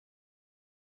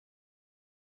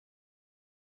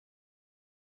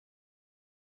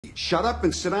Shut up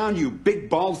and sit down, you big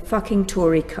bald fucking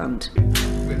Tory cunt.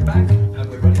 We're back and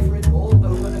we're ready for it all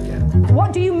over again.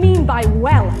 What do you mean by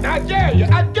well? I dare you.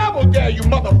 I double dare you,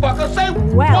 motherfucker. Say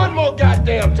well. one more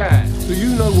goddamn time. Do you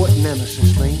know what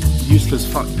nemesis means?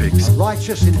 Useless fuck pigs.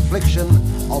 Righteous infliction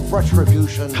of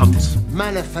retribution. Cunts.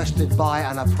 Manifested by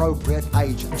an appropriate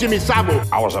agent. Jimmy Savile.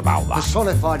 I was about that.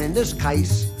 Personified in this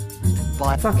case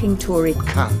by Fucking Tory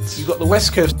cunts. You've got the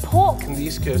West Coast Pork and the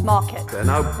East Coast market. They're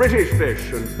now British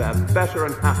fish, and they're better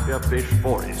and happier fish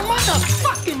for it.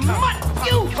 Motherfucking mutt!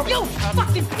 You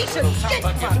fucking piece of shit!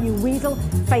 You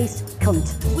weasel-faced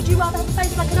cunt. Would you rather have a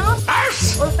face like an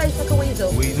arse? Or a face like a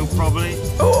weasel? Weasel, probably.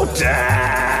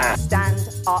 Order! Stand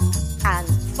up and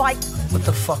fight. What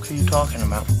the fuck are you talking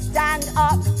about? Stand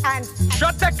up and...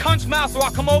 Shut that cunt's mouth or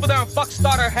I'll come over there and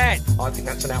start her head. I think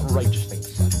that's an outrageous thing to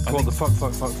say. What the fuck.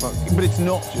 But it's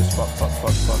not just fuck.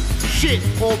 Shit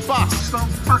or bust. Stop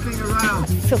fucking around.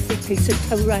 Filthy piece of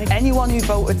toe-rag. Anyone who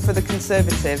voted for the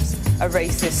Conservatives are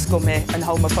racist, scummy and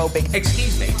homophobic.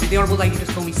 Excuse me, did the Honourable Lady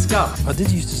just call me scum? I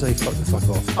did used to say fuck the fuck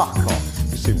off. Fuck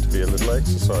off. You seem to be a little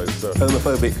exercised.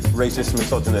 Homophobic, racist,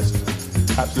 misogynist,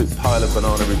 absolute pile of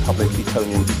banana republic,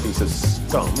 Etonian piece of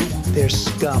scum. They're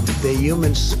scum. They're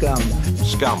human scum.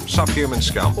 Scum, subhuman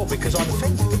scum. Well, because I'm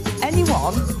offended.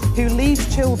 Anyone who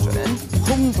leaves children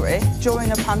hungry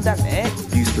during a pandemic.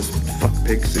 Useless fuck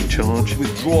pigs in charge.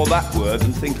 Withdraw that word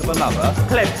and think of another.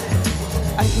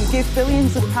 And can give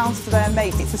billions of pounds to their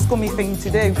mates. It's a scummy thing to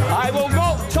do. I will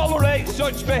not tolerate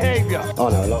such behaviour. I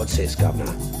know a lot of tits,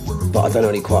 Governor, but I don't know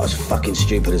any quite as fucking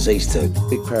stupid as these two.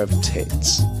 Big pair of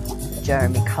tits.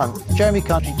 Jeremy Cunt. Jeremy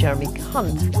Cunt. Jeremy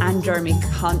Cunt. And Jeremy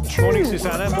Cunt. Morning,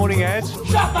 Susanna. Morning, Ed. Shut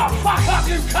the fuck up,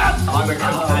 you cunt! I'm a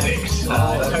coke addict.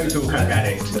 Total coke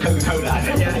addict. Coca-Cola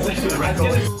addict. Yeah, it's a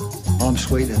record. I'm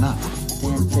sweet enough.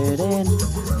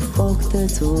 Fuck the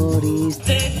Tories.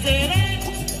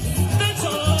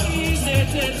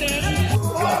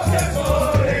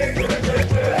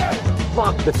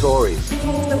 Fuck the Tories. Get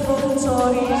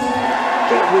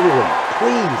rid of them,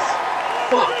 please.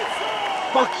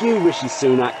 Fuck you, Rishi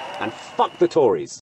Sunak, and fuck the Tories.